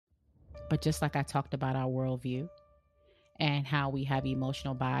But just like I talked about our worldview and how we have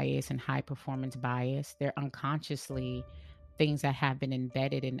emotional bias and high performance bias, they're unconsciously things that have been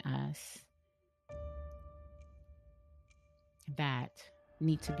embedded in us that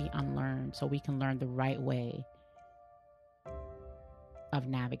need to be unlearned so we can learn the right way of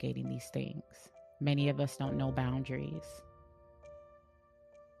navigating these things. Many of us don't know boundaries.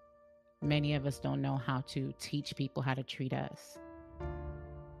 Many of us don't know how to teach people how to treat us.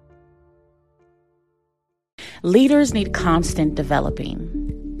 Leaders need constant developing.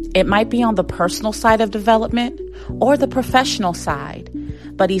 It might be on the personal side of development or the professional side,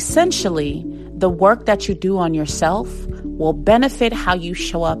 but essentially, the work that you do on yourself will benefit how you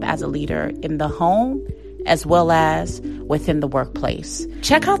show up as a leader in the home as well as within the workplace.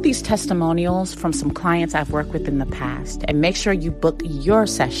 Check out these testimonials from some clients I've worked with in the past and make sure you book your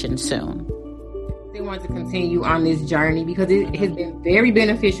session soon. They want to continue on this journey because it has been very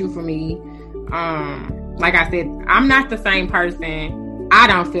beneficial for me. Like I said, I'm not the same person. I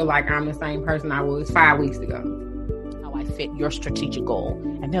don't feel like I'm the same person I was 5 weeks ago. How I fit your strategic goal.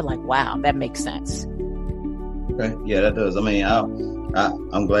 And they're like, wow, that makes sense. Okay. Yeah, that does. I mean,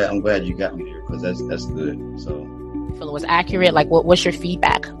 I'm glad you got me there because that's good. So You feel it was accurate? Like, what's your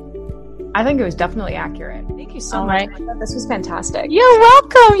feedback? I think it was definitely accurate. Thank you so much. This was fantastic. You're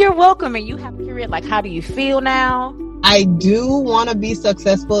welcome. You're welcome. And you have accurate, like, how do you feel now? I do want to be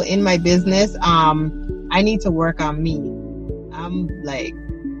successful in my business. I need to work on me.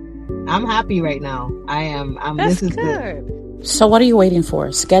 I'm happy right now. I am. That's this is good. So what are you waiting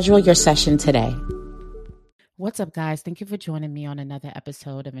for? Schedule your session today. What's up, guys? Thank you for joining me on another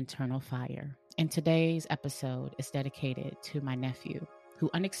episode of Internal Fire. And today's episode is dedicated to my nephew, who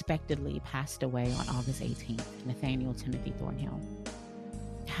unexpectedly passed away on August 18th, Nathaniel Timothy Thornhill.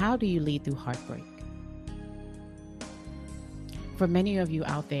 How do you lead through heartbreak? For many of you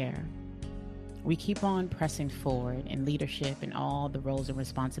out there, we keep on pressing forward in leadership and all the roles and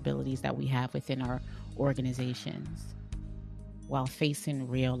responsibilities that we have within our organizations while facing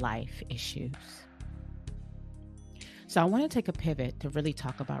real life issues. So I want to take a pivot to really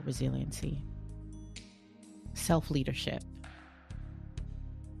talk about resiliency, self-leadership,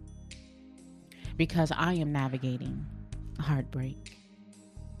 because I am navigating heartbreak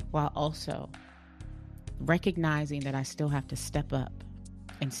while also recognizing that I still have to step up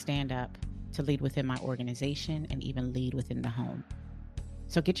and stand up to lead within my organization and even lead within the home.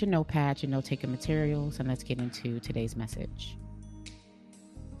 So get your notepad, your note-taking materials, and let's get into today's message.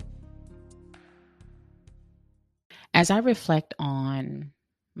 As I reflect on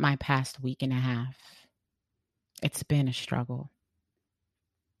my past week and a half, it's been a struggle.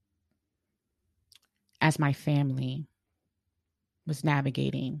 As my family was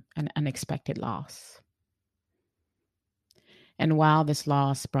navigating an unexpected loss. And while this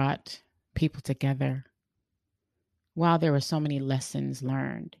loss brought people together, while there were so many lessons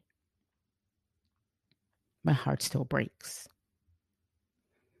learned, my heart still breaks.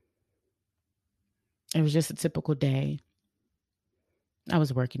 It was just a typical day. I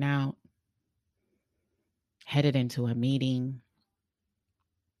was working out, headed into a meeting,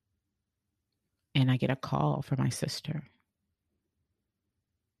 and I get a call from my sister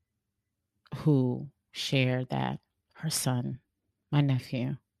who shared that her son, my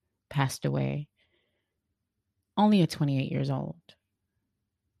nephew, passed away, only at 28 years old.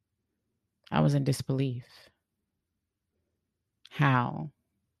 I was in disbelief. How?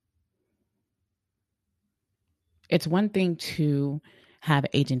 It's one thing to have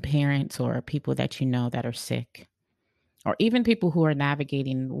aging parents or people that you know that are sick, or even people who are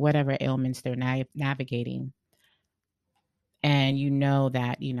navigating whatever ailments they're navigating. And you know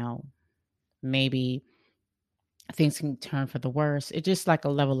that, maybe things can turn for the worse. It's just like a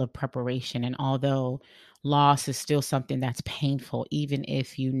level of preparation. And although loss is still something that's painful, even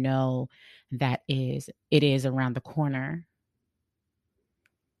if you know that it is around the corner,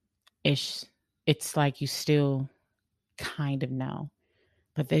 it's like you still kind of know.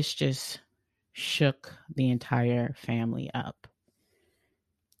 But this just shook the entire family up.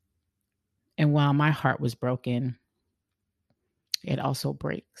 And while my heart was broken, it also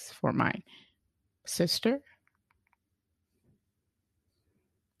breaks for my sister,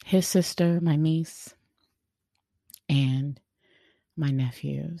 his sister, my niece, and my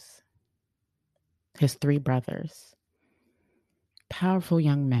nephews, his 3 brothers, powerful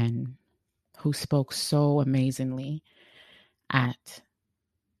young men who spoke so amazingly at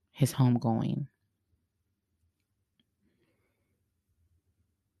his homegoing.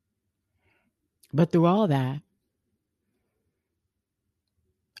 But through all that,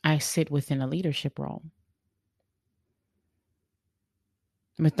 I sit within a leadership role.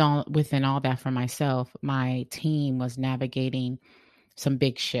 within all that for myself, my team was navigating some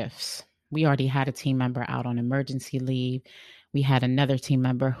big shifts. We already had a team member out on emergency leave. We had another team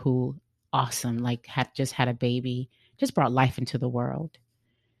member who, awesome, like had just had a baby, just brought life into the world.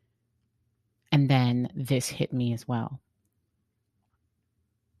 And then this hit me as well.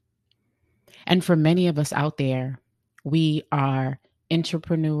 And for many of us out there, we are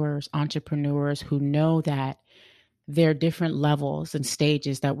entrepreneurs who know that there are different levels and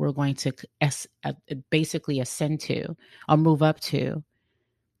stages that we're going to basically ascend to or move up to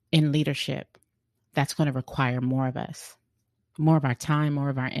in leadership. That's going to require more of us, more of our time, more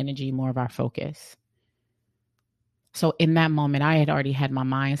of our energy, more of our focus. So in that moment, I had already had my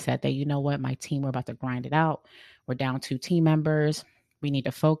mindset that, you know what, my team, we're about to grind it out. We're down 2 team members. We need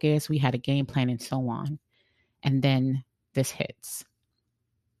to focus. We had a game plan and so on. And then this hits.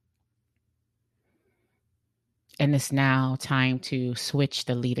 And it's now time to switch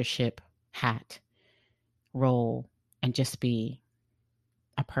the leadership hat, role, and just be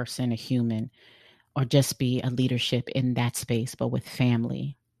a person, a human, or just be a leadership in that space, but with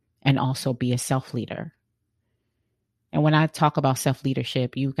family, and also be a self-leader. And when I talk about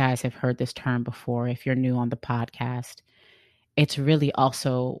self-leadership, you guys have heard this term before. If you're new on the podcast, it's really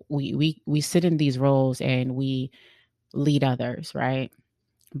also, we sit in these roles and we lead others, right?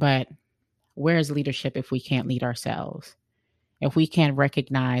 But where's leadership if we can't lead ourselves? If we can't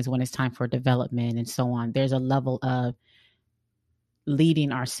recognize when it's time for development and so on, there's a level of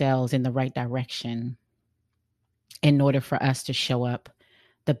leading ourselves in the right direction in order for us to show up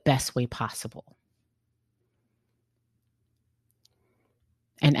the best way possible.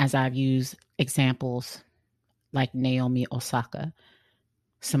 And as I've used examples like Naomi Osaka,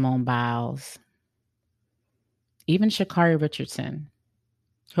 Simone Biles, even Sha'Carri Richardson,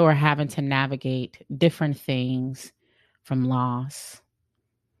 who are having to navigate different things from loss,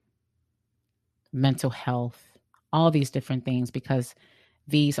 mental health, all these different things, because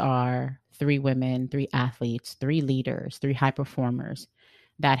these are 3 women, 3 athletes, 3 leaders, 3 high performers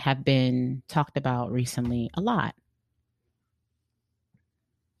that have been talked about recently a lot.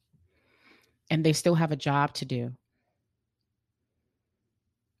 And they still have a job to do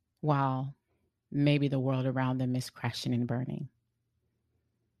while maybe the world around them is crashing and burning.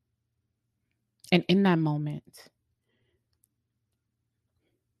 And in that moment,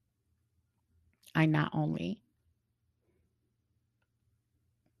 I not only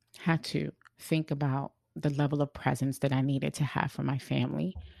had to think about the level of presence that I needed to have for my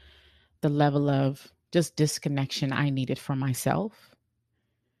family, the level of just disconnection I needed for myself,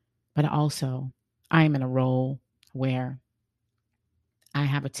 but also I am in a role where I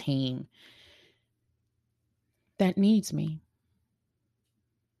have a team that needs me.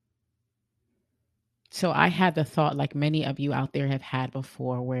 So I had the thought, like many of you out there have had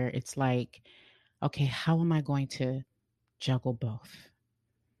before, where it's like, okay, how am I going to juggle both?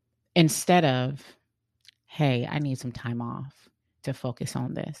 Instead of, hey, I need some time off to focus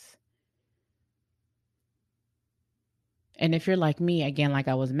on this. And if you're like me, again, like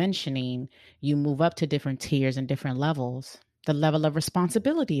I was mentioning, you move up to different tiers and different levels. The level of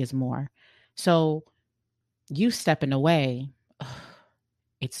responsibility is more. So you stepping away,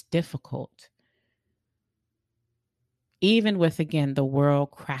 it's difficult. Even with, again, the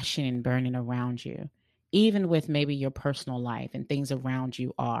world crashing and burning around you, even with maybe your personal life and things around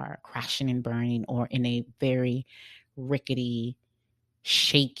you are crashing and burning or in a very rickety,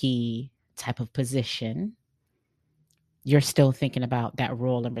 shaky type of position, you're still thinking about that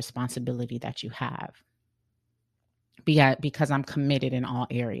role and responsibility that you have. Because I'm committed in all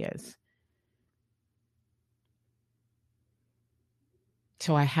areas.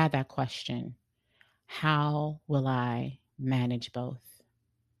 So I had that question. How will I manage both?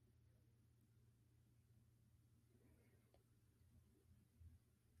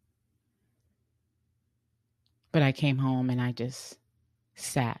 But I came home and I just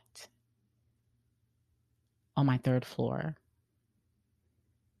sat on my 3rd floor.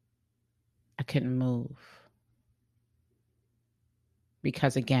 I couldn't move.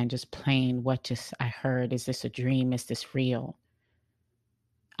 Because again, just playing I heard, is this a dream? Is this real?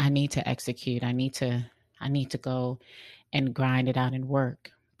 I need to execute. I need to go and grind it out and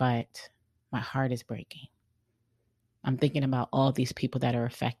work, but my heart is breaking. I'm thinking about all these people that are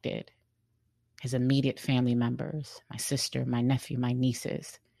affected, his immediate family members, my sister, my nephew, my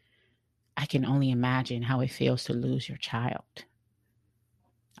nieces. I can only imagine how it feels to lose your child.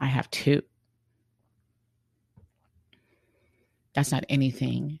 I have 2. That's not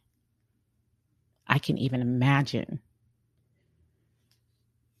anything I can even imagine.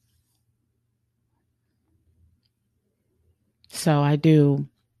 So I do,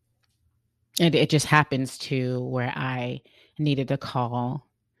 and it just happens to where I needed to call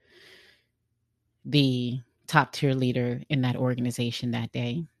the top tier leader in that organization that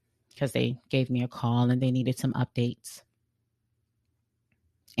day because they gave me a call and they needed some updates.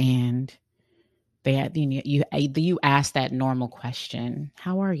 And they had, you asked that normal question,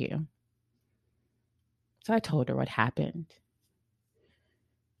 how are you? So I told her what happened.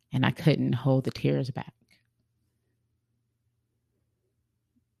 And I couldn't hold the tears back.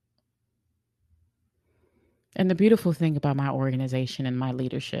 And the beautiful thing about my organization and my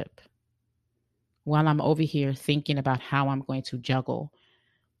leadership, while I'm over here thinking about how I'm going to juggle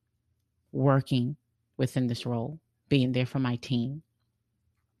working within this role, being there for my team,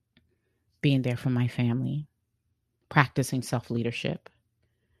 being there for my family, practicing self-leadership,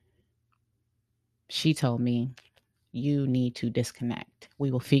 she told me, you need to disconnect. We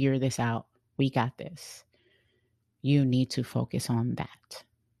will figure this out. We got this. You need to focus on that.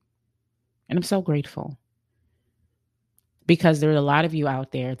 And I'm so grateful because there are a lot of you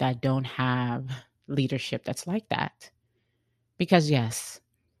out there that don't have leadership that's like that. Because yes,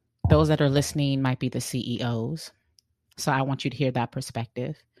 those that are listening might be the CEOs. So I want you to hear that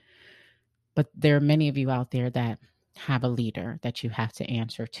perspective. But there are many of you out there that have a leader that you have to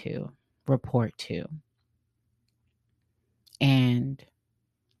answer to, report to. And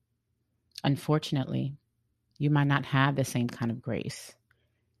unfortunately, you might not have the same kind of grace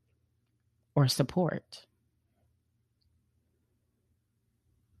or support.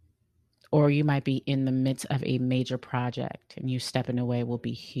 Or you might be in the midst of a major project and you stepping away will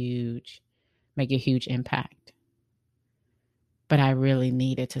be huge, make a huge impact. But I really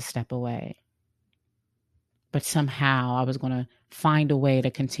needed to step away. But somehow I was going to find a way to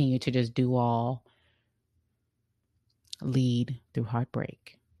continue to just do all, lead through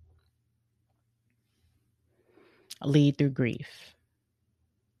heartbreak, lead through grief.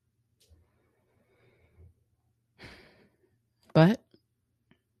 But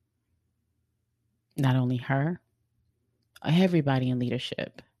not only her, everybody in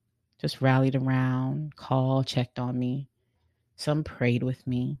leadership just rallied around, called, checked on me. Some prayed with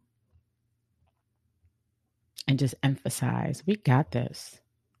me and just emphasized, we got this.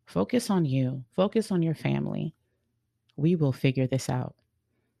 Focus on you. Focus on your family. We will figure this out.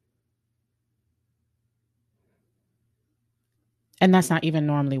 And that's not even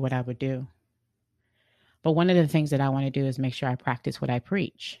normally what I would do. But one of the things that I want to do is make sure I practice what I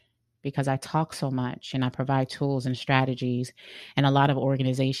preach because I talk so much and I provide tools and strategies. And a lot of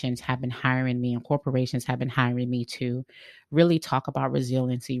organizations have been hiring me and corporations have been hiring me to really talk about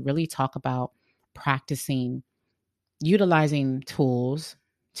resiliency, really talk about practicing, utilizing tools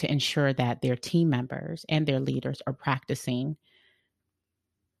to ensure that their team members and their leaders are practicing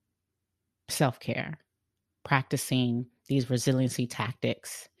self-care, practicing these resiliency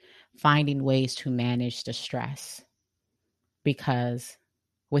tactics, finding ways to manage the stress. Because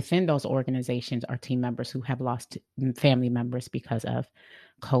within those organizations are team members who have lost family members because of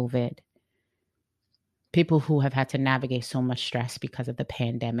COVID, people who have had to navigate so much stress because of the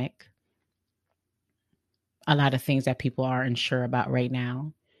pandemic, a lot of things that people are unsure about right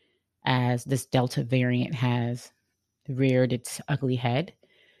now as this Delta variant has reared its ugly head.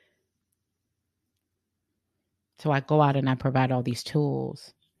 So I go out and I provide all these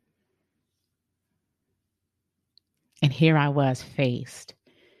tools. And here I was faced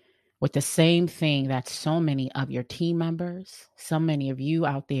with the same thing that so many of your team members, so many of you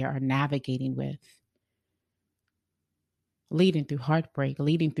out there are navigating with. Leading through heartbreak,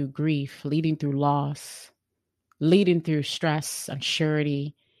 leading through grief, leading through loss, leading through stress,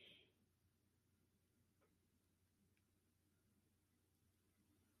 unsurety.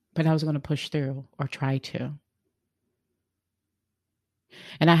 But I was going to push through or try to.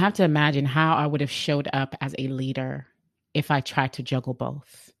 And I have to imagine how I would have showed up as a leader if I tried to juggle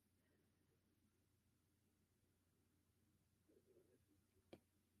both.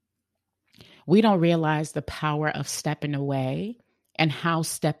 We don't realize the power of stepping away and how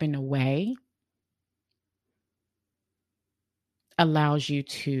stepping away allows you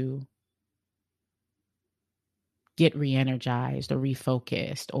to get re-energized or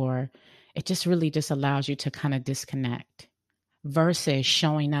refocused, or it just really just allows you to kind of disconnect versus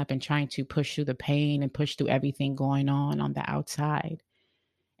showing up and trying to push through the pain and push through everything going on the outside,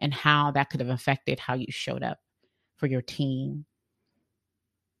 and how that could have affected how you showed up for your team.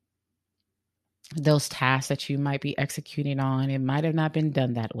 Those tasks that you might be executing on, it might have not been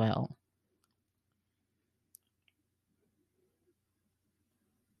done that well.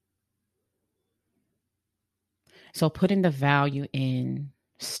 So putting the value in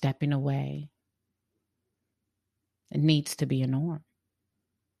stepping away needs to be a norm.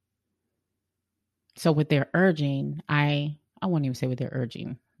 So what they're urging, I won't even say what they're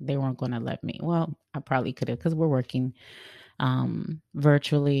urging. They weren't going to let me. Well, I probably could have, because we're working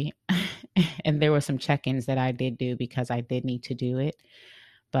virtually. And there were some check-ins that I did do because I did need to do it.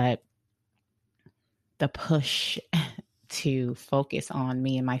 But the push to focus on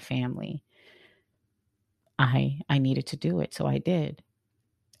me and my family, I needed to do it. So I did.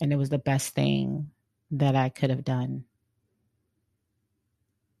 And it was the best thing that I could have done,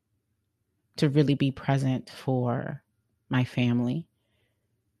 to really be present for my family,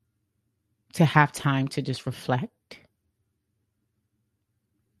 to have time to just reflect.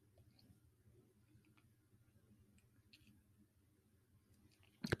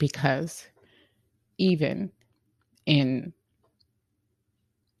 Because even in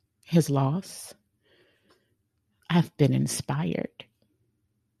his loss, I've been inspired.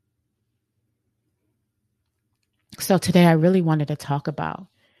 So today I really wanted to talk about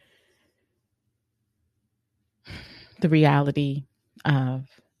the reality of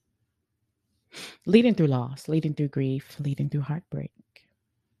leading through loss, leading through grief, leading through heartbreak.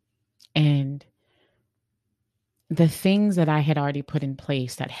 And the things that I had already put in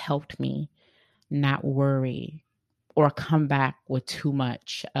place that helped me not worry or come back with too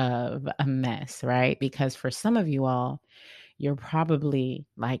much of a mess, right? Because for some of you all, you're probably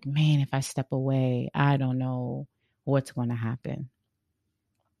like, man, if I step away, I don't know what's going to happen.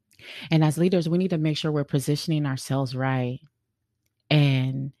 And as leaders, we need to make sure we're positioning ourselves right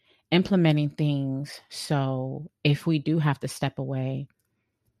and implementing things so if we do have to step away,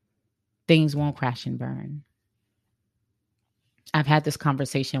 things won't crash and burn. I've had this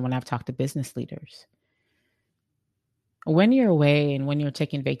conversation when I've talked to business leaders. When you're away and when you're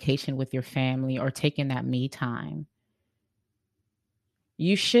taking vacation with your family or taking that me time,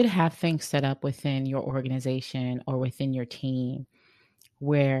 you should have things set up within your organization or within your team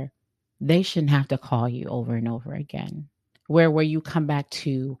where they shouldn't have to call you over and over again, where you come back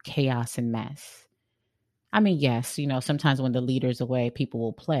to chaos and mess. I mean, yes, sometimes when the leader's away, people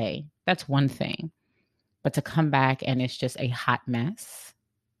will play. That's one thing. But to come back and it's just a hot mess,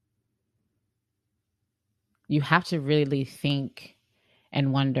 you have to really think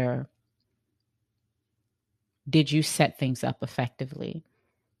and wonder, did you set things up effectively?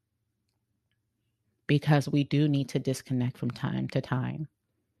 Because we do need to disconnect from time to time.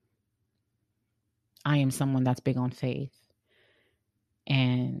 I am someone that's big on faith.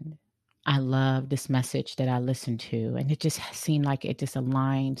 And I love this message that I listened to. And it just seemed like it just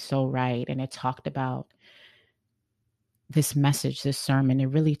aligned so right. And it talked about this message, this sermon. It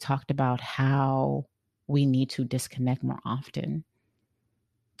really talked about how we need to disconnect more often.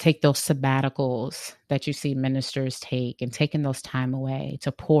 Take those sabbaticals that you see ministers take and taking those time away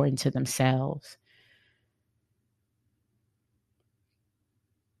to pour into themselves.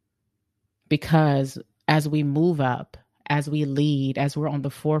 Because as we move up, as we lead, as we're on the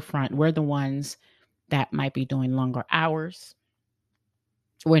forefront, we're the ones that might be doing longer hours.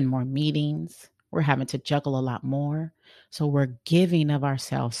 We're in more meetings. We're having to juggle a lot more. So we're giving of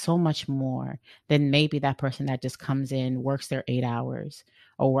ourselves so much more than maybe that person that just comes in, works their 8 hours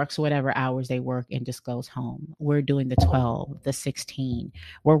or works whatever hours they work and just goes home. We're doing the 12, the 16.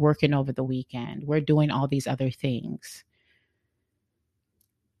 We're working over the weekend. We're doing all these other things.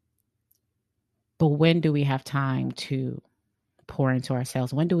 But when do we have time to pour into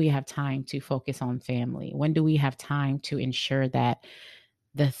ourselves? When do we have time to focus on family? When do we have time to ensure that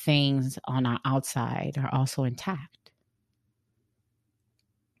the things on our outside are also intact?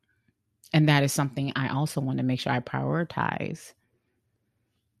 And that is something I also want to make sure I prioritize.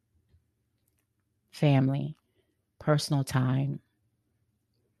 Family, personal time,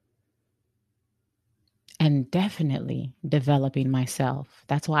 and definitely developing myself.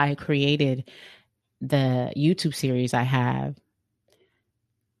 That's why I created the YouTube series I have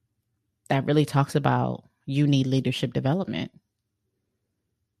that really talks about you need leadership development.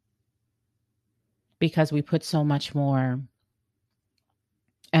 Because we put so much more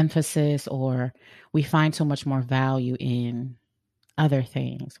emphasis or we find so much more value in other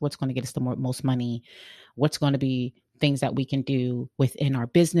things. What's going to get us the most money? What's going to be things that we can do within our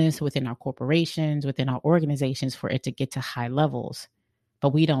business, within our corporations, within our organizations for it to get to high levels.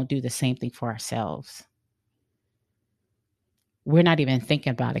 But we don't do the same thing for ourselves. We're not even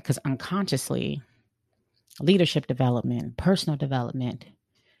thinking about it because unconsciously, leadership development, personal development,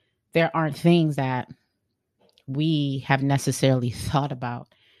 there aren't things that we have necessarily thought about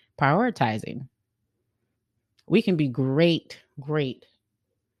prioritizing. We can be great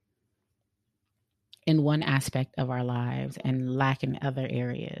in one aspect of our lives and lack in other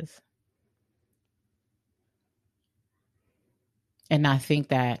areas. and not think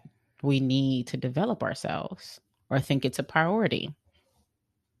that we need to develop ourselves or think it's a priority.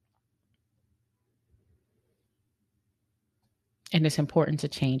 And it's important to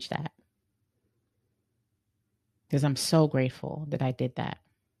change that, because I'm so grateful that I did that.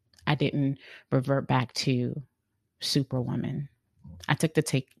 I didn't revert back to Superwoman. I took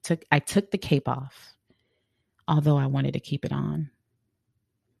the cape off, although I wanted to keep it on.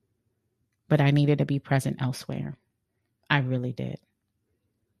 But I needed to be present elsewhere. I really did.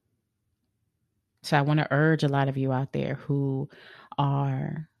 So I want to urge a lot of you out there who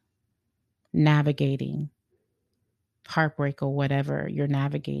are navigating heartbreak or whatever you're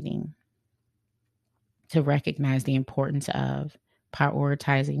navigating, to recognize the importance of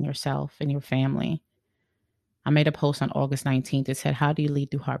prioritizing yourself and your family. I made a post on August 19th that said, "How do you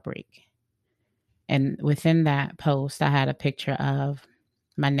lead through heartbreak?" And within that post, I had a picture of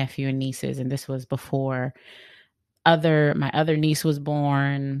my nephew and nieces. And this was before my other niece was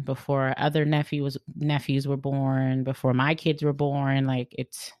born, before other nephews were born, before my kids were born. Like,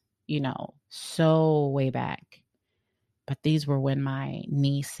 it's, so way back. But these were when my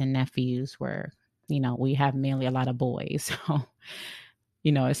niece and nephews were, we have mainly a lot of boys. So,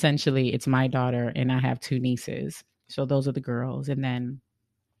 essentially it's my daughter and I have two nieces. So those are the girls. And then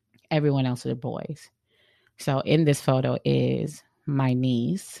everyone else are the boys. So in this photo is my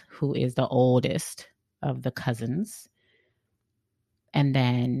niece, who is the oldest of the cousins. And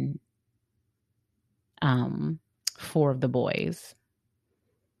then 4 of the boys,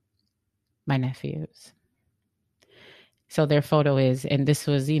 my nephews. So their photo is, and this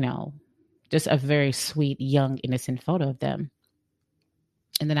was, just a very sweet, young, innocent photo of them.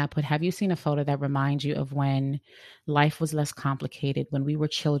 And then I put, have you seen a photo that reminds you of when life was less complicated, when we were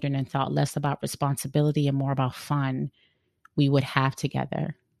children and thought less about responsibility and more about fun we would have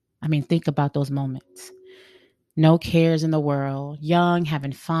together? I mean, think about those moments. No cares in the world, young,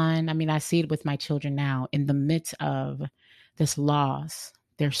 having fun. I mean, I see it with my children now. In the midst of this loss,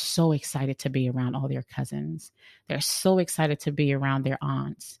 they're so excited to be around all their cousins. They're so excited to be around their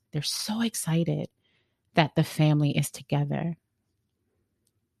aunts. They're so excited that the family is together.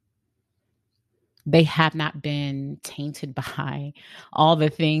 They have not been tainted by all the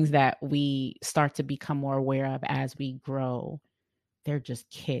things that we start to become more aware of as we grow. They're just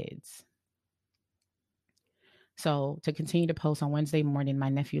kids. So to continue to post, on Wednesday morning, my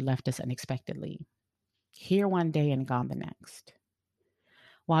nephew left us unexpectedly. Here one day and gone the next.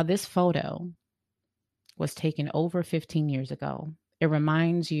 While this photo was taken over 15 years ago, it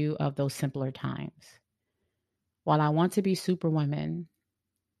reminds you of those simpler times. While I want to be Superwoman,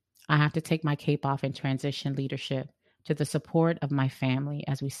 I have to take my cape off and transition leadership to the support of my family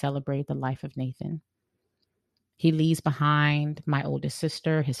as we celebrate the life of Nathan. He leaves behind my oldest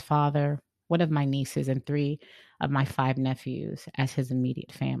sister, his father, one of my nieces, and 3 of my 5 nephews as his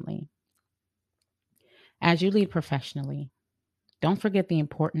immediate family. As you lead professionally, don't forget the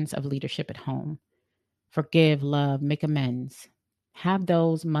importance of leadership at home. Forgive, love, make amends. Have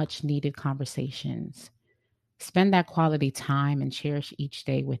those much needed conversations. Spend that quality time and cherish each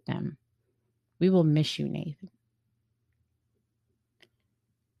day with them. We will miss you, Nathan.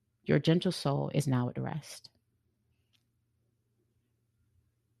 Your gentle soul is now at rest.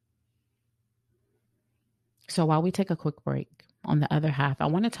 So while we take a quick break, on the other half, I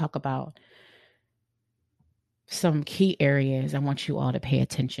want to talk about some key areas I want you all to pay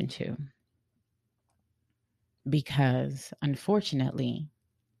attention to. Because unfortunately,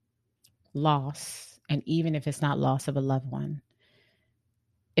 loss, and even if it's not loss of a loved one,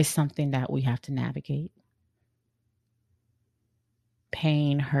 is something that we have to navigate.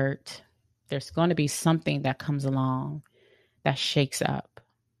 Pain, hurt, there's going to be something that comes along that shakes up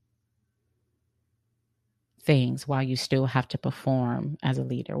things while you still have to perform as a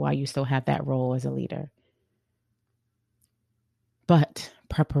leader, while you still have that role as a leader. But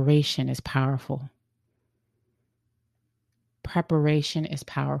preparation is powerful. Preparation is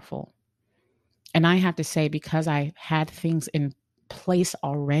powerful. And I have to say, because I had things in place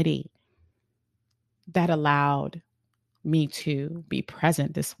already that allowed me to be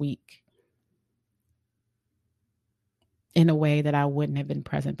present this week in a way that I wouldn't have been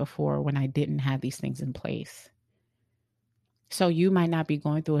present before when I didn't have these things in place. So you might not be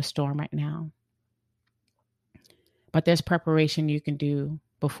going through a storm right now, but there's preparation you can do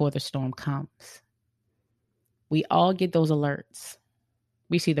before the storm comes. We all get those alerts.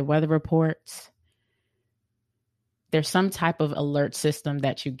 We see the weather reports. There's some type of alert system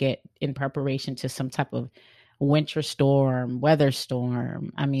that you get in preparation to some type of winter storm, weather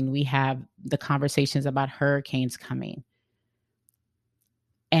storm. I mean, we have the conversations about hurricanes coming.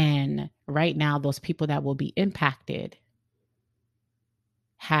 And right now, those people that will be impacted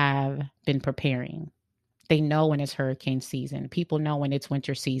been preparing. They know when it's hurricane season. People know when it's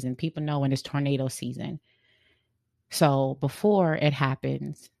winter season. People know when it's tornado season. So before it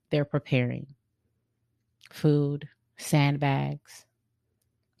happens, they're preparing food, sandbags.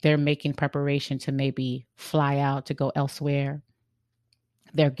 They're making preparation to maybe fly out to go elsewhere.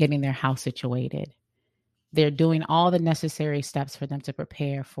 They're getting their house situated. They're doing all the necessary steps for them to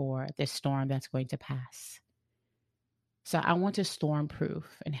prepare for this storm that's going to pass. So I want to storm-proof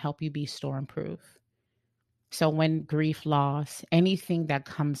and help you be storm-proof. So when grief, loss, anything that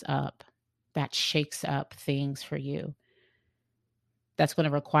comes up that shakes up things for you, that's going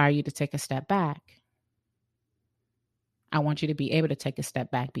to require you to take a step back. I want you to be able to take a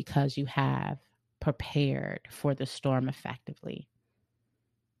step back because you have prepared for the storm effectively.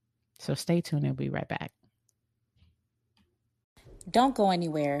 So stay tuned and we'll be right back. Don't go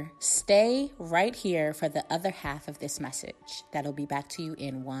anywhere. Stay right here for the other half of this message. That'll be back to you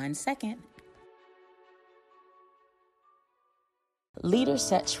in 1 second. Leaders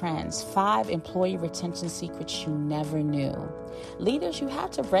Set Trends, 5 employee retention secrets you never knew. Leaders, you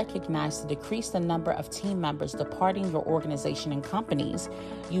have to recognize to decrease the number of team members departing your organization and companies.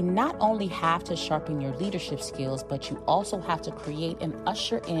 You not only have to sharpen your leadership skills, but you also have to create and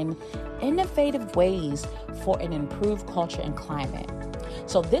usher in innovative ways for an improved culture and climate.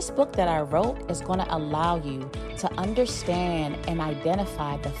 So this book that I wrote is going to allow you to understand and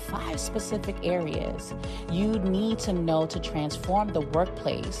identify the 5 specific areas you need to know to transform the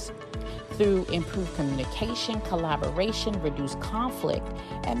workplace through improved communication, collaboration, reduce conflict,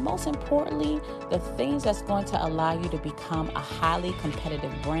 and most importantly, the things that's going to allow you to become a highly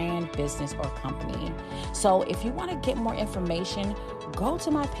competitive brand, business, or company. So if you want to get more information, go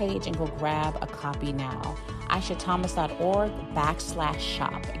to my page and go grab a copy now.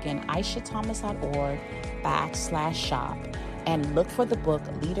 aishathomas.org/shop. Again, aishathomas.org/shop. And look for the book,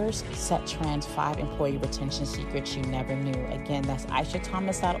 Leaders Set Trends, 5 Employee Retention Secrets You Never Knew. Again, that's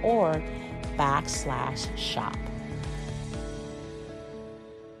aishathomas.org/shop.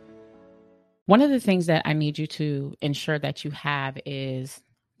 One of the things that I need you to ensure that you have is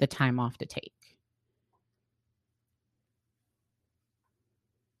the time off to take.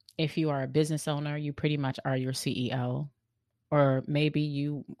 If you are a business owner, you pretty much are your CEO, or maybe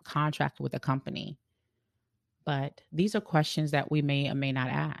you contract with a company. But these are questions that we may or may not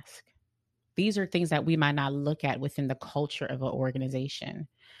ask. These are things that we might not look at within the culture of an organization.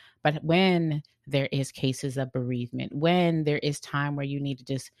 But when there is cases of bereavement, when there is time where you need to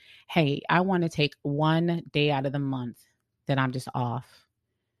just, hey, I want to take 1 day out of the month that I'm just off.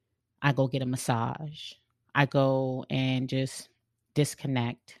 I go get a massage. I go and just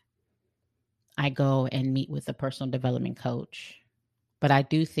disconnect. I go and meet with a personal development coach. But I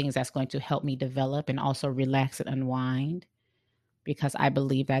do things that's going to help me develop and also relax and unwind, because I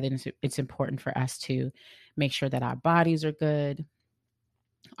believe that it's important for us to make sure that our bodies are good,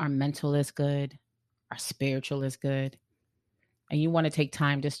 our mental is good, our spiritual is good. And you want to take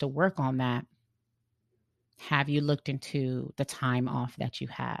time just to work on that. Have you looked into the time off that you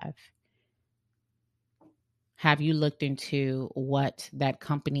have? Have you looked into what that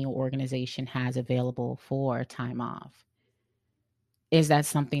company or organization has available for time off? Is that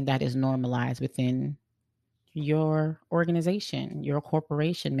something that is normalized within your organization, your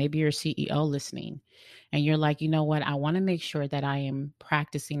corporation? Maybe you're a CEO listening and you're like, you know what? I want to make sure that I am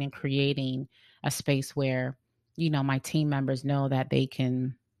practicing and creating a space where, you know, my team members know that they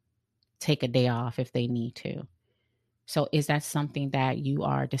can take a day off if they need to. So is that something that you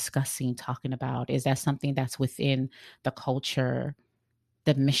are discussing, talking about? Is that something that's within the culture,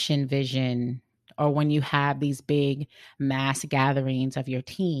 the mission, vision, or when you have these big mass gatherings of your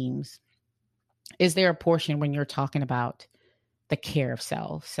teams, is there a portion when you're talking about the care of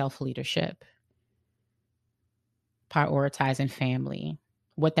self-leadership, prioritizing family,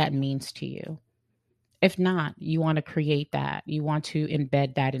 what that means to you? If not, you want to create that. You want to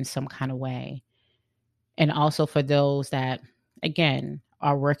embed that in some kind of way. And also for those that, again,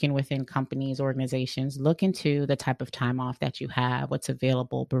 are working within companies, organizations, look into the type of time off that you have, what's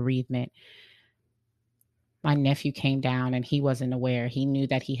available, bereavement. My nephew came down and he wasn't aware. He knew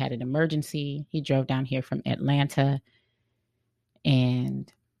that he had an emergency. He drove down here from Atlanta.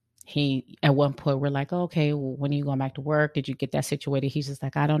 And he, at one point, we're like, oh, okay, well, when are you going back to work? Did you get that situated? He's just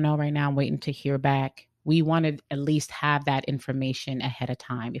like, I don't know right now. I'm waiting to hear back. We want to at least have that information ahead of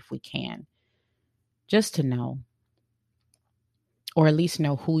time if we can, just to know, or at least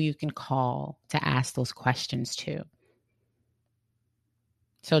know who you can call to ask those questions to.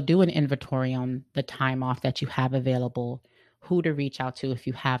 So do an inventory on the time off that you have available, who to reach out to if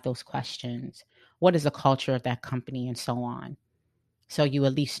you have those questions, what is the culture of that company, and so on. So you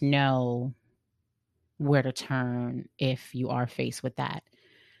at least know where to turn if you are faced with that.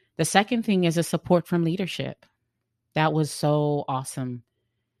 The second thing is a support from leadership. That was so awesome.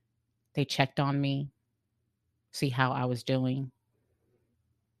 They checked on me, see how I was doing.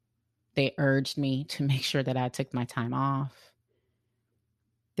 They urged me to make sure that I took my time off.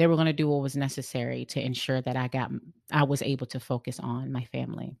 They were going to do what was necessary to ensure that I was able to focus on my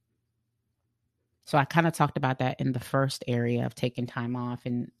family. So I kind of talked about that in the first area of taking time off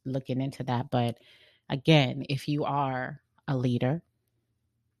and looking into that. But again, if you are a leader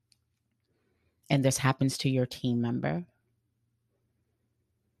and this happens to your team member,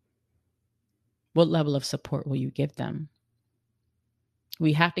 what level of support will you give them?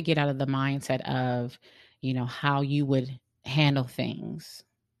 We have to get out of the mindset of, how you would handle things.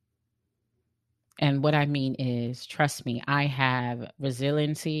 And what I mean is, trust me, I have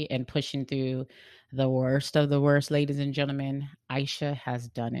resiliency and pushing through the worst of the worst, ladies and gentlemen. Aisha has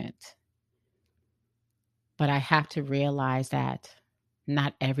done it. But I have to realize that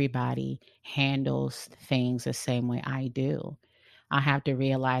not everybody handles things the same way I do. I have to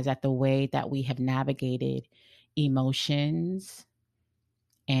realize that the way that we have navigated emotions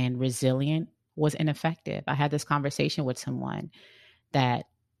and resilient was ineffective. I had this conversation with someone that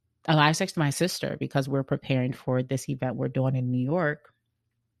I texted my sister because we're preparing for this event we're doing in New York.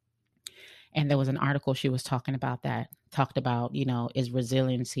 And there was an article she was talking about that talked about, is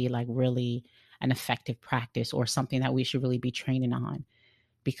resiliency like really an effective practice or something that we should really be training on?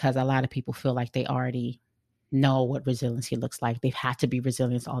 Because a lot of people feel like they already know what resiliency looks like. They've had to be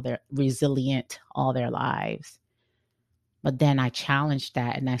resilient all their lives. But then I challenged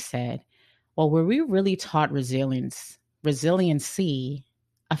that and I said, well, were we really taught resiliency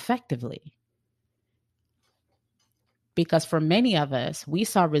effectively? Because for many of us, we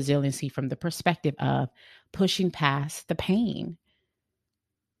saw resiliency from the perspective of pushing past the pain,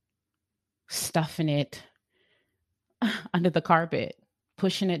 stuffing it under the carpet,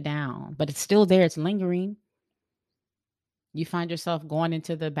 pushing it down, but it's still there. It's lingering. You find yourself going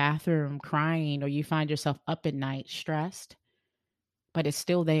into the bathroom crying, or you find yourself up at night stressed, but it's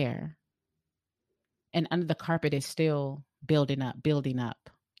still there. And under the carpet is still building up.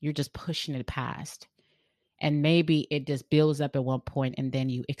 You're just pushing it past. And maybe it just builds up at one point and then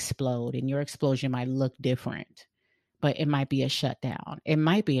you explode, and your explosion might look different, but it might be a shutdown. It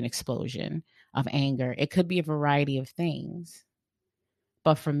might be an explosion of anger. It could be a variety of things.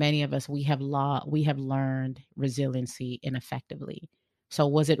 But for many of us, we have learned resiliency ineffectively. So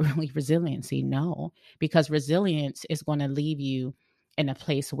was it really resiliency? No, because resilience is going to leave you in a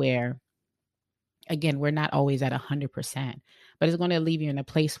place where, again, we're not always at 100%, but it's going to leave you in a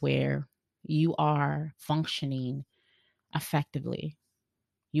place where you are functioning effectively.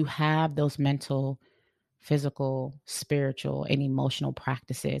 You have those mental, physical, spiritual, and emotional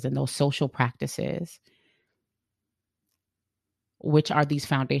practices and those social practices, which are these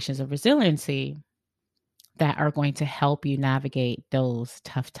foundations of resiliency that are going to help you navigate those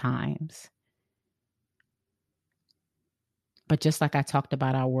tough times. But just like I talked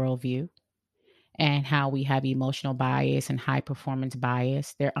about our worldview and how we have emotional bias and high performance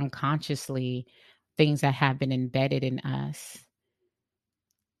bias, they're unconsciously things that have been embedded in us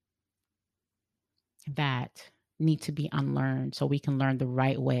that need to be unlearned so we can learn the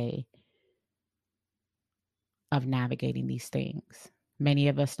right way of navigating these things. Many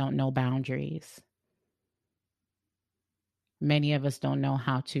of us don't know boundaries. Many of us don't know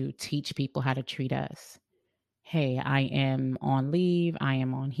how to teach people how to treat us. Hey, I am on leave. I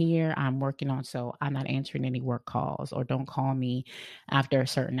am on here. I'm working on, so I'm not answering any work calls, or don't call me after a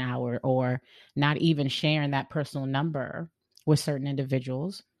certain hour, or not even sharing that personal number with certain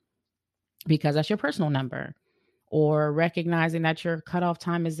individuals because that's your personal number, or recognizing that your cutoff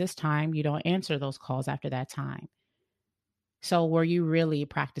time is this time. You don't answer those calls after that time. So were you really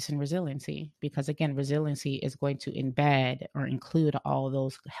practicing resiliency? Because again, resiliency is going to embed or include all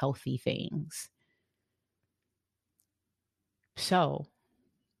those healthy things. So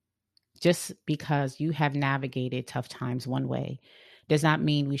just because you have navigated tough times one way does not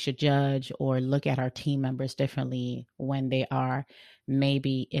mean we should judge or look at our team members differently when they are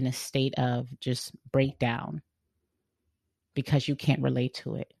maybe in a state of just breakdown because you can't relate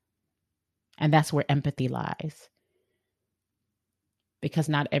to it. And that's where empathy lies. Because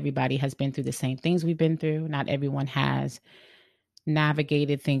not everybody has been through the same things we've been through. Not everyone has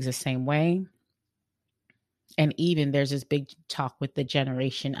navigated things the same way. And even there's this big talk with the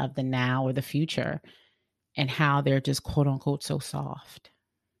generation of the now or the future and how they're just quote unquote so soft.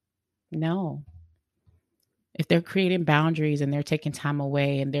 No. If they're creating boundaries and they're taking time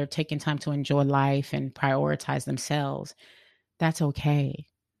away and they're taking time to enjoy life and prioritize themselves, That's okay.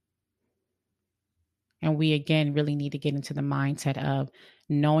 And we, again, really need to get into the mindset of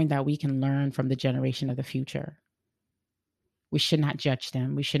knowing that we can learn from the generation of the future. We should not judge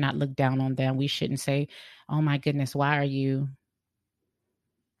them. We should not look down on them. We shouldn't say, oh my goodness, why are you?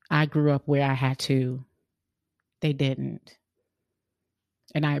 I grew up where I had to. They didn't.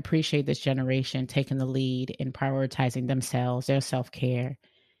 And I appreciate this generation taking the lead in prioritizing themselves, their self-care,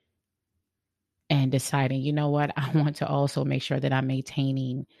 and deciding, you know what, I want to also make sure that I'm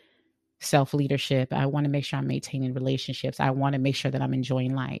maintaining self-leadership. I want to make sure I'm maintaining relationships. I want to make sure that I'm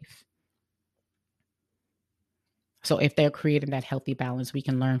enjoying life. So if they're creating that healthy balance, we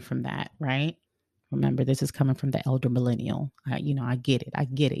can learn from that, right? Remember, this is coming from the elder millennial. I get it. I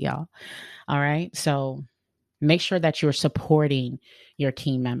get it, y'all. All right. So make sure that you're supporting your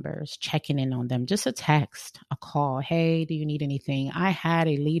team members, checking in on them, just a text, a call. Hey, do you need anything? I had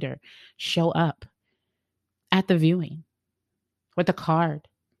a leader show up at the viewing with a card.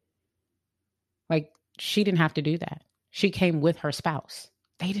 Like, she didn't have to do that. She came with her spouse.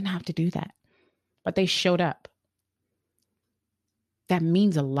 They didn't have to do that, but they showed up. That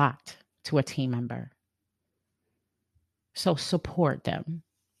means a lot to a team member. So support them,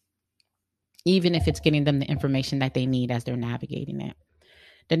 even if it's getting them the information that they need as they're navigating it.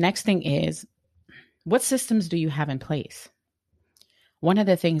 The next thing is, what systems do you have in place? One of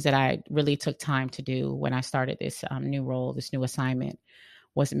the things that I really took time to do when I started this new role, this new assignment,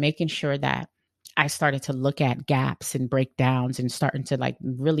 was making sure that I started to look at gaps and breakdowns and starting to like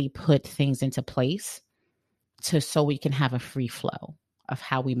really put things into place so we can have a free flow of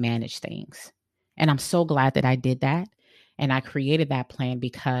how we manage things. And I'm so glad that I did that. And I created that plan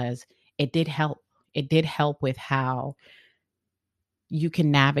because it did help. It did help with how you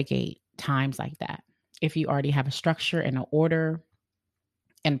can navigate times like that. If you already have a structure and an order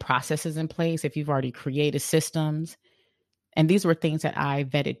and processes in place, if you've already created systems, and these were things that I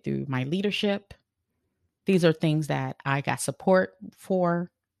vetted through my leadership. These are things that I got support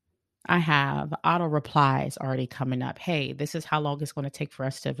for. I have auto replies already coming up. Hey, this is how long it's going to take for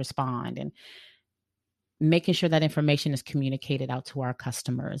us to respond, and making sure that information is communicated out to our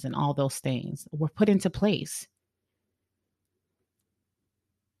customers, and all those things were put into place.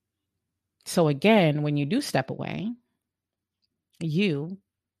 So again, when you do step away, you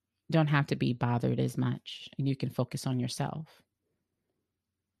don't have to be bothered as much, and you can focus on yourself.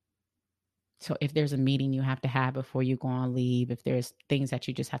 So if there's a meeting you have to have before you go on leave, if there's things that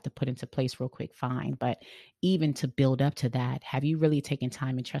you just have to put into place real quick, fine. But even to build up to that, have you really taken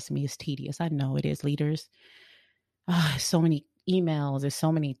time? And trust me, it's tedious. I know it is, leaders. So many emails, there's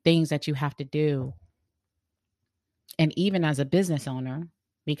so many things that you have to do. And even as a business owner,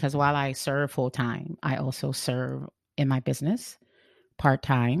 because while I serve full time, I also serve in my business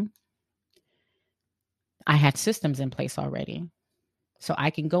part-time. I had systems in place already. So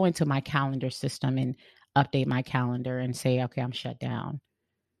I can go into my calendar system and update my calendar and say, okay, I'm shut down.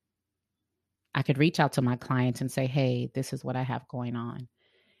 I could reach out to my clients and say, hey, this is what I have going on.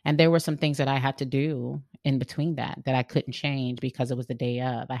 And there were some things that I had to do in between that I couldn't change because it was the day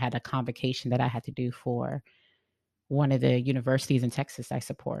of. I had a convocation that I had to do for one of the universities in Texas I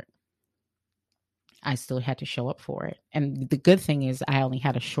support. I still had to show up for it. And the good thing is I only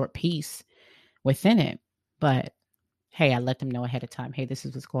had a short piece within it, but hey, I let them know ahead of time, hey, this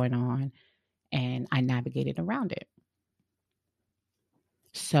is what's going on. And I navigated around it.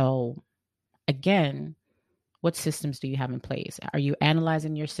 So again, what systems do you have in place? Are you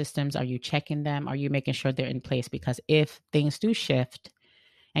analyzing your systems? Are you checking them? Are you making sure they're in place? Because if things do shift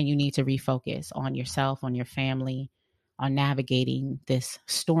and you need to refocus on yourself, on your family, on navigating this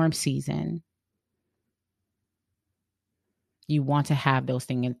storm season, you want to have those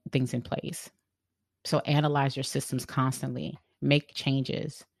things in place. So analyze your systems constantly, make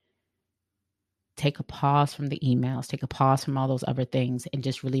changes, take a pause from the emails, take a pause from all those other things, and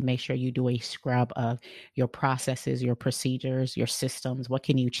just really make sure you do a scrub of your processes, your procedures, your systems. What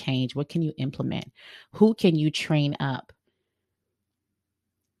can you change? What can you implement? Who can you train up?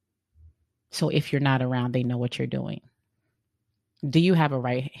 So if you're not around, they know what you're doing. Do you have a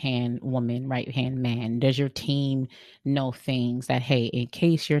right-hand woman, right-hand man? Does your team know things that, hey, in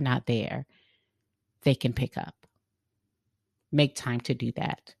case you're not there, they can pick up? Make time to do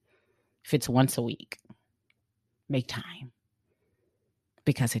that. If it's once a week, make time,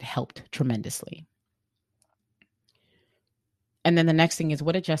 because it helped tremendously. And then the next thing is,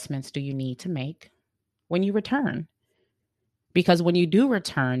 what adjustments do you need to make when you return? Because when you do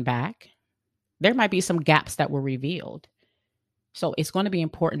return back, there might be some gaps that were revealed. So it's going to be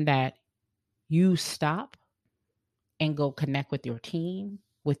important that you stop and go connect with your team,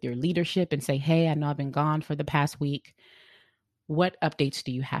 with your leadership, and say, hey, I know I've been gone for the past week. what updates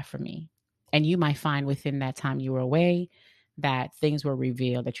do you have for me? And you might find within that time you were away that things were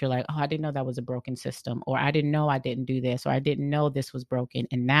revealed that you're like, oh, I didn't know that was a broken system, or I didn't know I didn't do this, or I didn't know this was broken.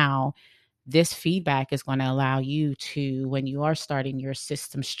 And now this feedback is going to allow you to, when you are starting your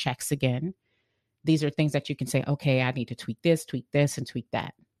systems checks again, these are things that you can say, okay, I need to tweak this, and tweak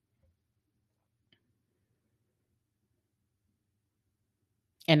that.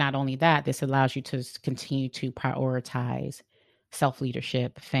 And not only that, this allows you to continue to prioritize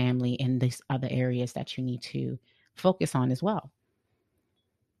self-leadership, family, and these other areas that you need to focus on as well.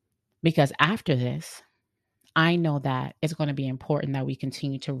 Because after this, I know that it's going to be important that we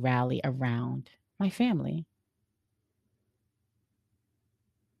continue to rally around my family.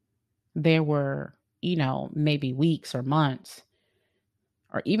 There were, maybe weeks or months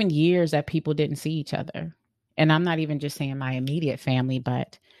or even years that people didn't see each other. And I'm not even just saying my immediate family,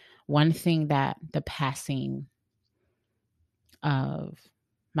 but one thing that the passing of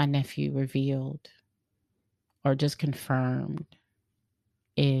my nephew revealed or just confirmed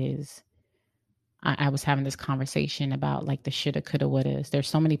is I was having this conversation about like the shoulda, coulda, wouldas. There's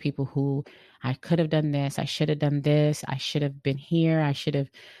so many people who I could have done this. I should have done this. I should have been here. I should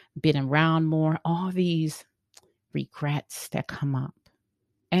have been around more. All these regrets that come up.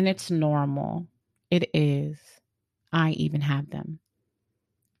 And it's normal. It is. I even have them.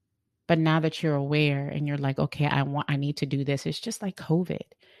 But now that you're aware and you're like, okay, I need to do this. It's just like COVID.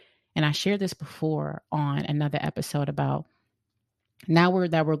 And I shared this before on another episode about now we're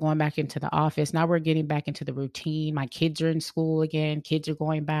going back into the office. Now we're getting back into the routine. My kids are in school again. Kids are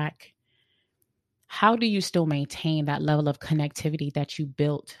going back. How do you still maintain that level of connectivity that you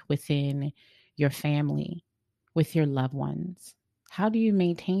built within your family, with your loved ones? How do you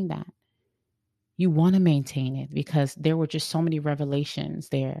maintain that? You want to maintain it because there were just so many revelations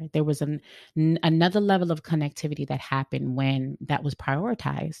there. There was another level of connectivity that happened when that was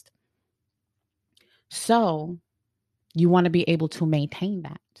prioritized. So you want to be able to maintain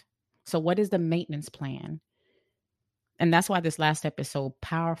that. So what is the maintenance plan? And that's why this last step is so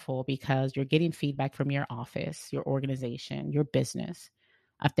powerful, because you're getting feedback from your office, your organization, your business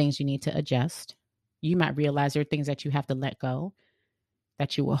of things you need to adjust. You might realize there are things that you have to let go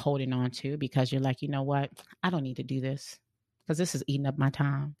that you were holding on to because you're like, you know what? I don't need to do this because this is eating up my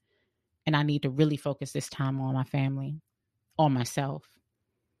time. And I need to really focus this time on my family, on myself.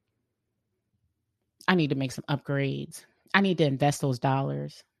 I need to make some upgrades. I need to invest those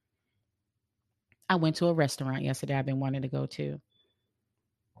dollars. I went to a restaurant yesterday I've been wanting to go to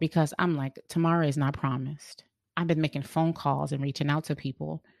because I'm like, tomorrow is not promised. I've been making phone calls and reaching out to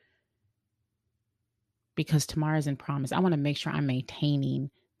people because tomorrow isn't promised. I want to make sure I'm maintaining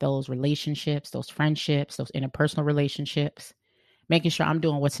those relationships, those friendships, those interpersonal relationships, making sure I'm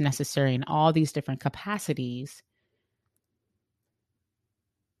doing what's necessary in all these different capacities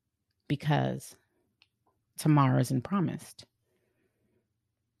because tomorrow isn't promised.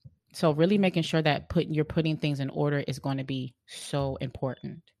 So really making sure that you're putting things in order is going to be so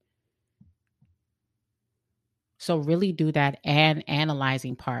important. So really do that and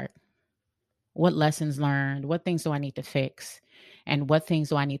analyzing part. What lessons learned? What things do I need to fix? And what things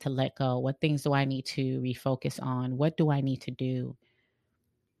do I need to let go? What things do I need to refocus on? What do I need to do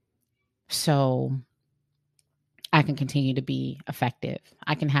so I can continue to be effective?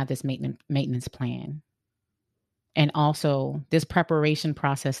 I can have this maintenance plan. And also this preparation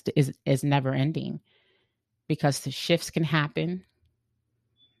process is never ending because the shifts can happen.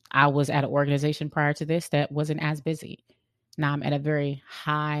 I was at an organization prior to this that wasn't as busy. Now I'm at a very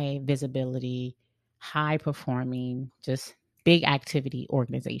high visibility, high performing, just big activity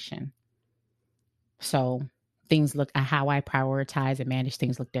organization. So things look at how I prioritize and manage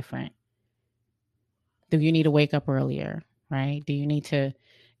things look different. Do you need to wake up earlier, right? Do you need to,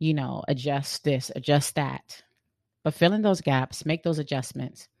 adjust this, adjust that? But fill in those gaps, make those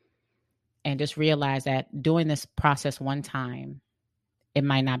adjustments, and just realize that doing this process one time, it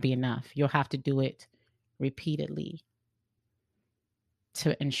might not be enough. You'll have to do it repeatedly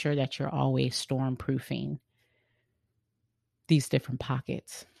to ensure that you're always storm-proofing these different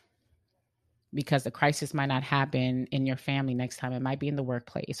pockets. Because the crisis might not happen in your family next time. It might be in the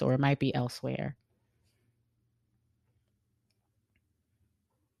workplace or it might be elsewhere.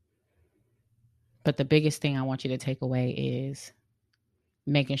 But the biggest thing I want you to take away is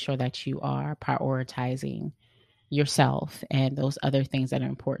making sure that you are prioritizing yourself and those other things that are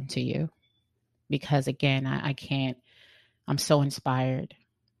important to you. Because again, I'm so inspired.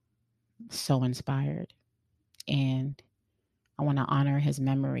 And I want to honor his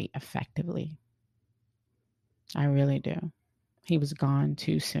memory effectively. I really do. He was gone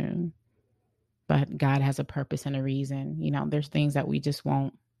too soon. but God has a purpose and a reason. You know, there's things that we just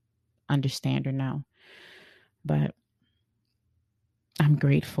won't understand or know. But I'm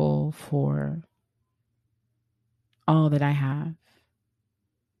grateful for all that I have.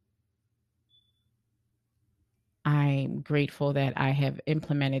 I'm grateful that I have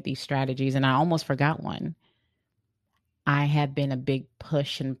implemented these strategies, and I almost forgot one. I have been a big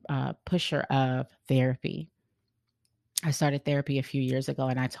pusher of therapy. I started therapy a few years ago,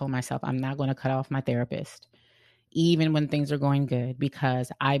 and I told myself I'm not going to cut off my therapist, even when things are going good,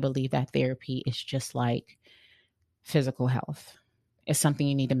 because I believe that therapy is just like physical health. It's something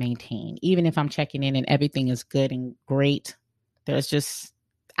you need to maintain. Even if I'm checking in and everything is good and great,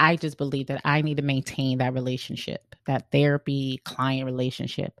 I just believe that I need to maintain that relationship, that therapy client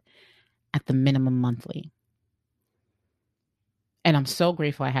relationship at the minimum monthly. And I'm so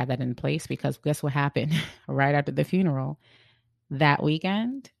grateful I had that in place, because guess what happened right after the funeral? That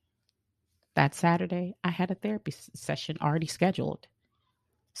weekend, that Saturday, I had a therapy session already scheduled.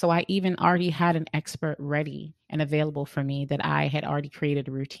 So I even already had an expert ready and available for me that I had already created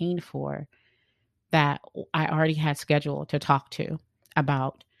a routine for, that I already had scheduled to talk to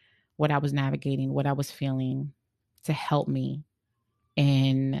about what I was navigating, what I was feeling, to help me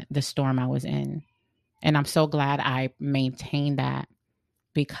in the storm I was in. And I'm so glad I maintained that,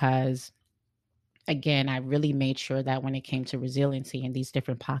 because again, I really made sure that when it came to resiliency in these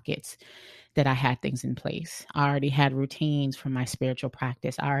different pockets, that I had things in place. I already had routines for my spiritual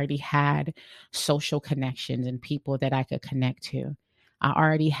practice. I already had social connections and people that I could connect to. I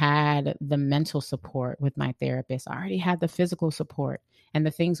already had the mental support with my therapist. I already had the physical support and the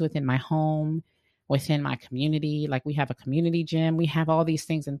things within my home, within my community. Like, we have a community gym. We have all these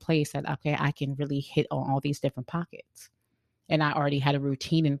things in place that, okay, I can really hit on all these different pockets. And I already had a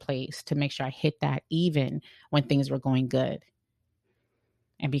routine in place to make sure I hit that even when things were going good.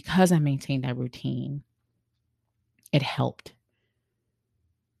 And because I maintained that routine, it helped.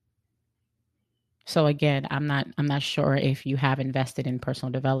 So again, I'm not sure if you have invested in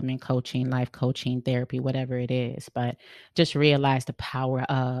personal development coaching, life coaching, therapy, whatever it is, but just realize the power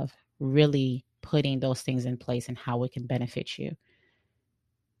of really putting those things in place and how it can benefit you.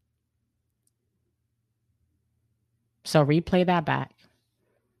 So replay that back.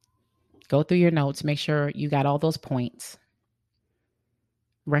 Go through your notes, make sure you got all those points.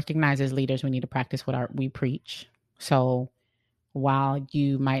 Recognize, as leaders, we need to practice what we preach. So while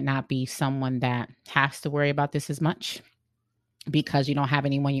you might not be someone that has to worry about this as much, because you don't have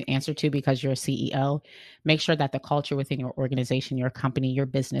anyone you answer to because you're a CEO, make sure that the culture within your organization, your company, your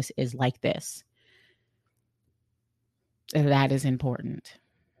business is like this. That is important,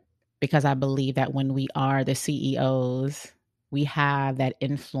 because I believe that when we are the CEOs, we have that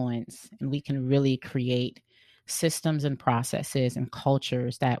influence and we can really create systems and processes and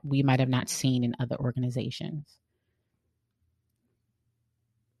cultures that we might have not seen in other organizations.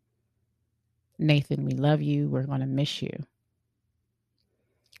 Nathan, we love you. We're going to miss you.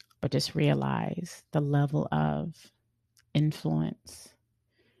 But just realize the level of influence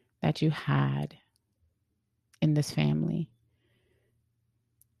that you had in this family.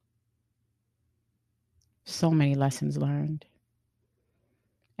 So many lessons learned.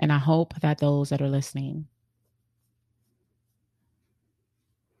 And I hope that those that are listening,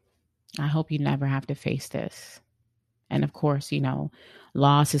 I hope you never have to face this. And of course,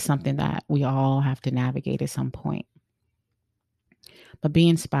 loss is something that we all have to navigate at some point. But be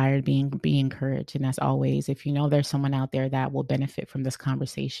inspired, be encouraged. And as always, if you know there's someone out there that will benefit from this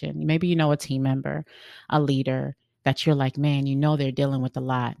conversation, maybe you know a team member, a leader that you're like, man, they're dealing with a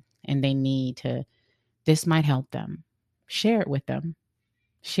lot and they need to, this might help them. Share it with them.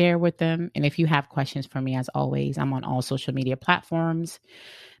 And if you have questions for me, as always, I'm on all social media platforms.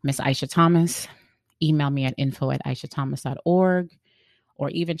 Miss Aisha Thomas. Email me at info@aishathomas.org. Or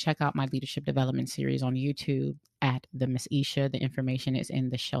even check out my leadership development series on YouTube at the Miss Isha. The information is in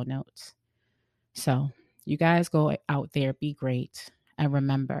the show notes. So you guys go out there, be great. And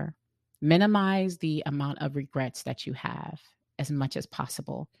remember, minimize the amount of regrets that you have as much as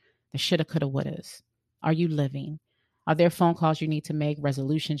possible. The shoulda, coulda, wouldas. Are you living? Are there phone calls you need to make,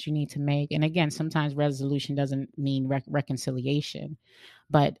 resolutions you need to make? And again, sometimes resolution doesn't mean reconciliation.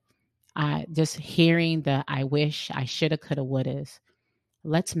 But just hearing the I wish, I shoulda, coulda, wouldas,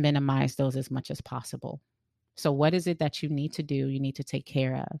 let's minimize those as much as possible. So what is it that you need to do? You need to take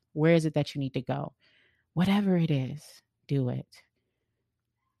care of. Where is it that you need to go? Whatever it is, do it.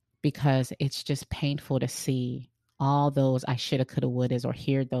 Because it's just painful to see all those I shoulda, coulda, wouldas, or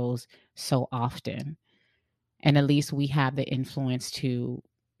hear those so often. And at least we have the influence to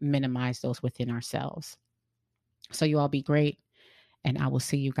minimize those within ourselves. So you all be great. And I will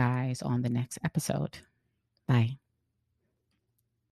see you guys on the next episode. Bye.